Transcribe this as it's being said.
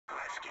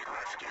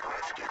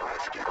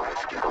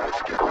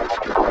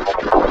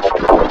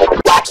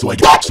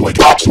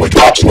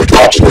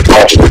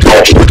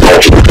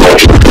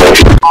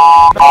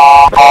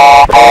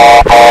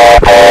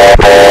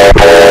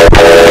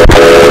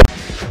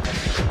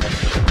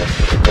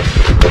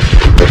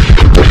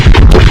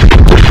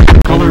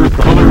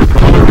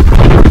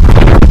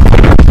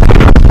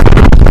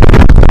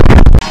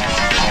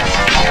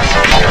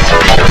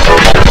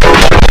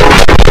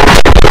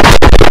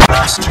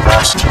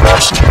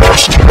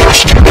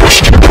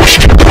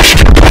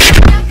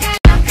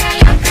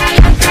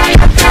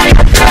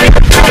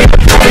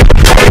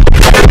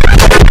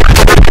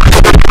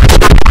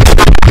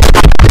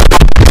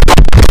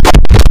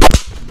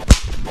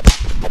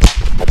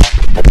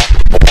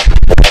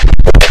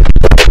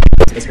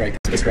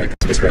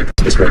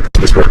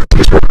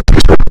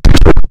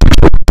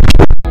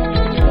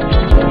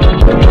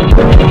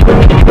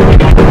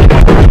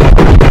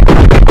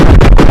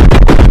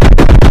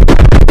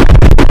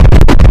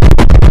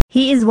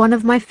He is one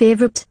of my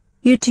favorite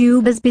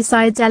YouTubers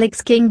besides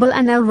Alex Campbell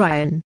and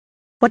R19.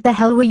 What the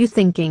hell were you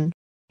thinking?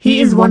 He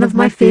is one of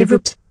my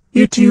favorite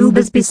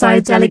YouTubers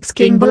besides Alex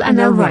Campbell and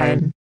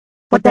R19.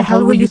 What the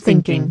hell were you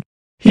thinking?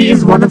 He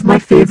is one of my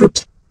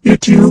favorite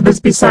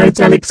YouTubers besides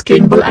Alex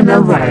Campbell and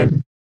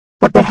R19.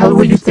 What the hell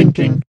were you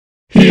thinking?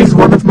 He is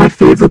one of my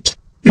favorite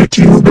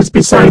YouTubers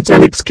besides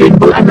Alex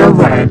Campbell and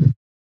R19.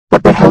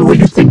 What the hell were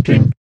you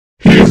thinking?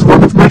 He is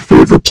one of my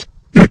favorite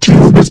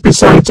YouTubers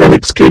besides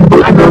Alex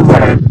Campbell and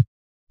R19.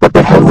 What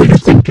the hell were you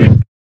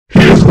thinking? He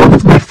is one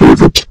of my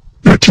favorite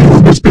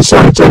YouTubers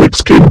besides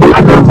Alex Campbell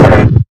and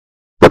R19.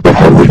 What the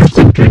hell were you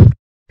thinking?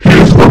 He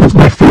is one of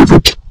my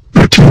favorite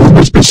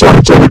YouTubers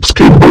besides Alex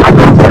Campbell and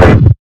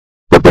R19.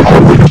 What the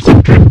hell were you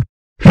thinking?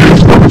 He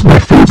is one of my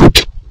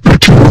favorite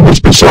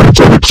YouTubers besides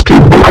Alex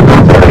Campbell and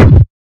R19.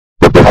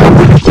 What the hell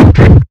were you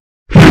thinking?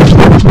 He is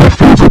one of my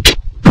favorite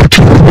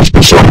YouTubers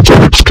besides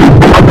Alex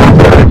Campbell and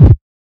R19.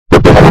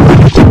 What the hell were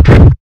you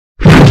thinking?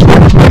 He is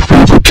one of my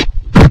favorite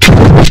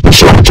YouTubers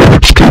besides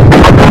Alex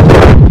Campbell and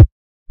R19.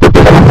 What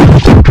the hell were you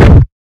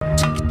thinking?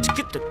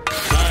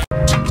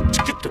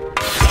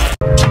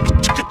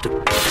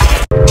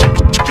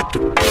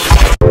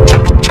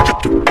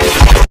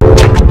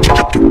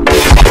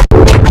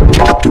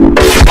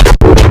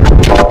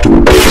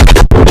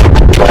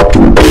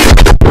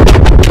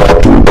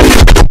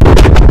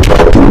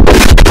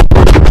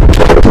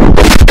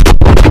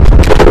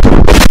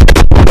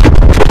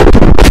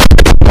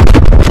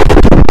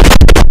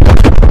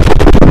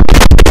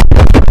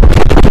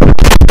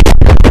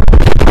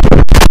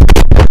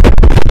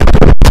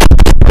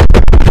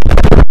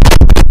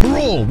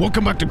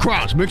 Welcome back to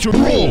Crash, Mitchell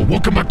Roll.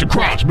 Welcome back to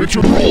Crash,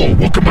 Mitchell Roll.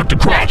 Welcome back to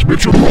Crash,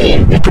 Mitchell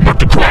Roll. Welcome back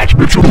to Crash,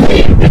 Mitchell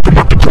Roll. Welcome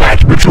back to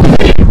Crash, Mitchell Roll.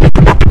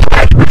 Welcome back to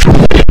Crash, Mitchell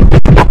Roll. Welcome back to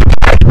Crash,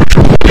 Mitchell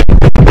Roll.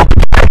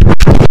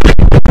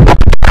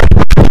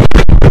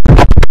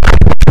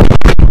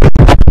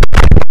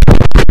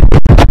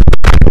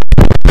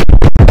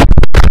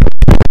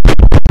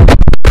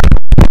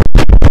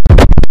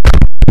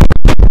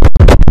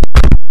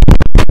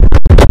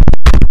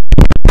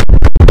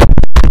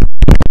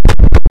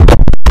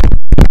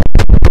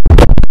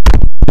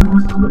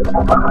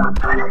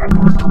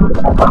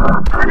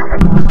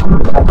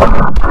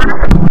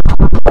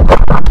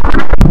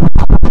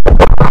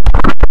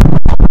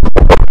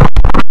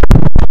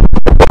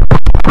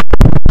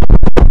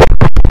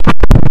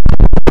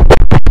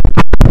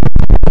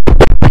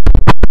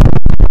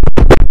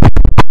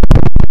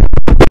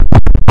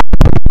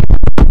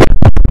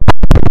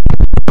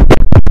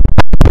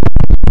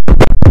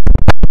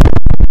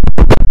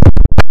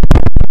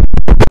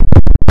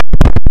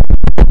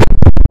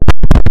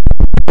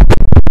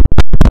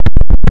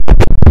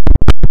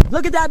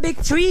 Look at that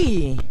big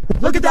tree!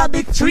 Look at that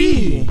big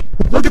tree!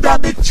 Look at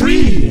that big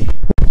tree!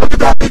 Look at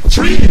that big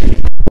tree!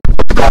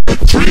 Look at that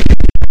big tree!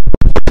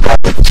 Look at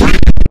that big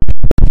tree!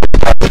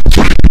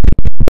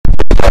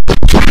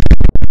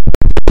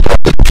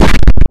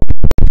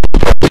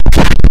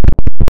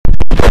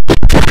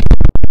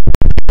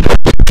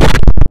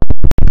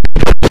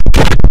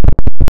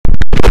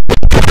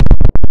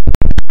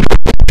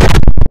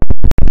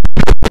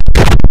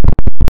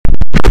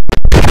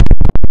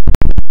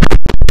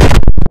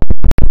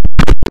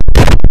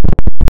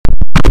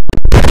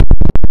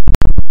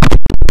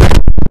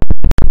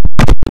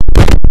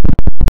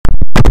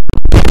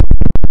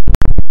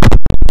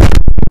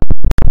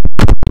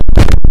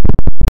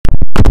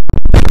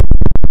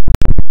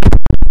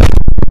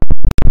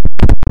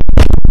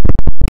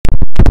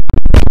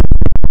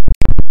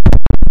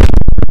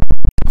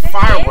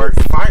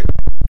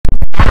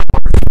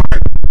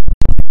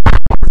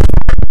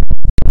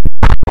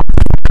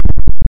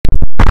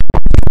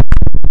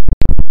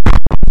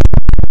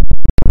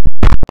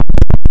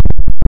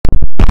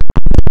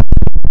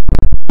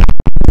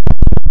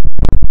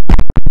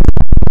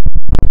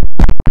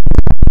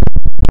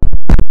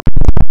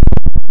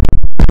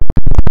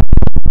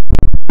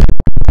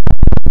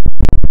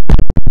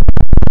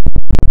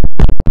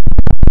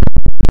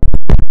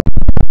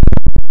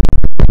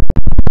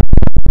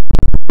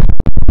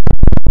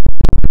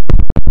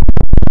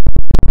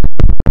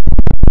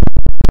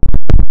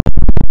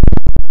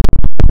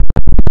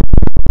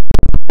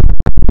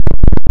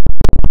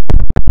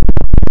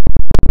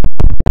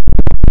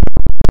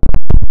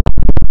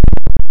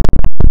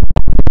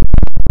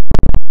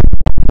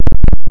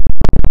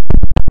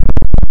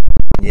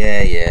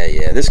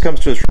 Yeah. This comes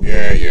to us from...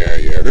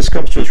 Yeah. This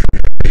comes to us from...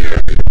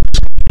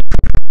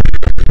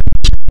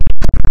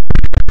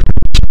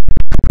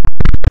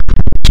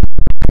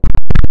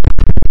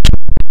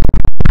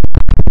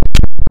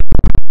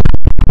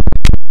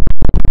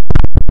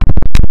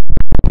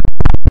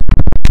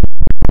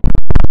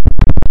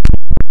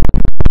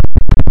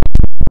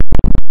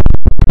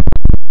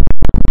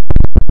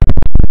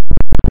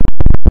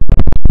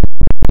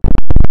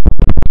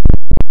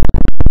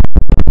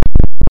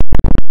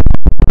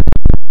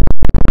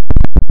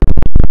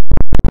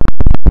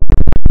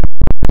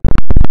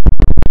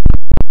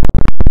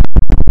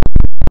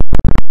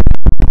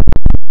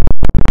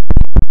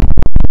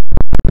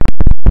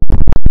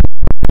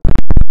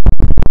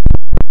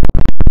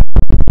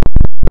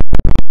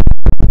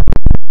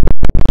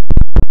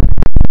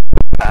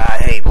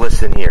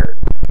 Listen here.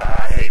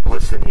 I hate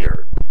listen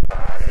here.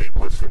 I hate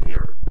listen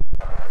here.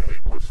 I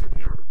hate listen here. I hate listen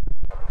here.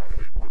 I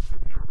hate listen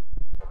here.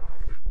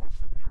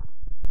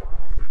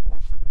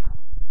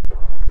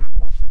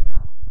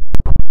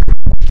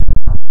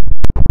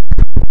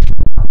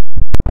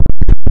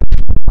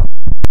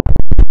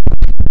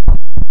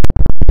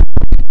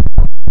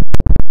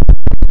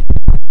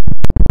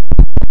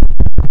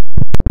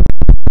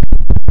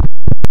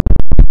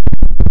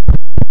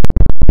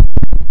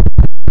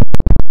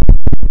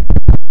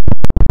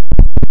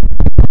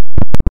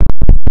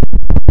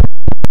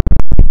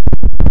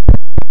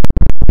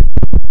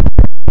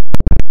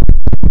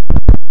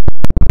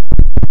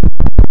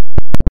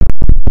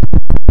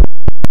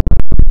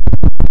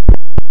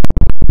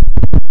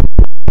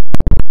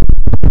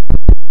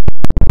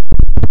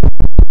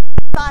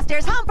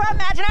 Foster's home for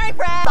imaginary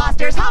friends.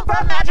 Foster's home for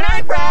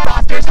imaginary friends.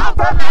 Foster's home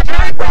for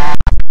imaginary friends.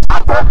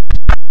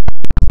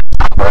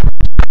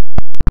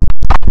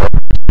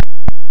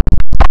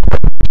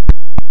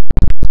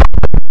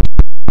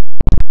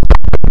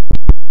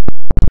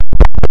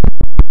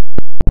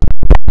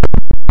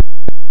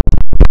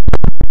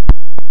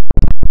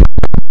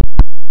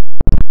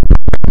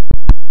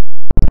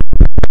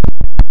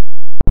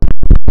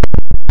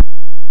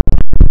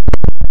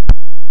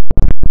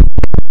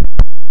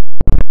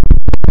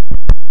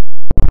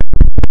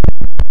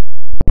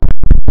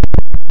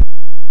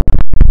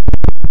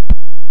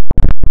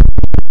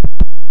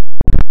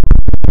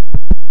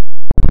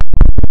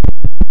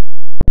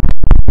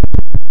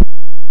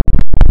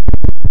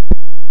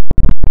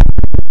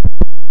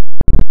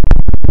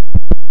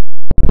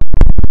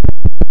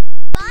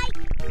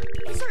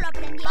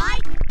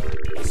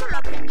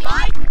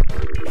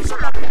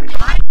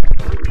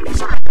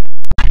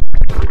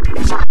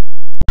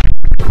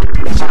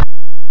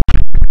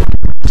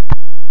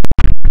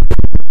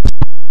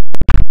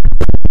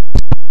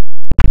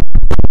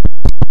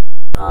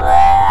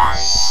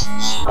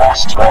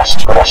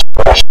 Lost.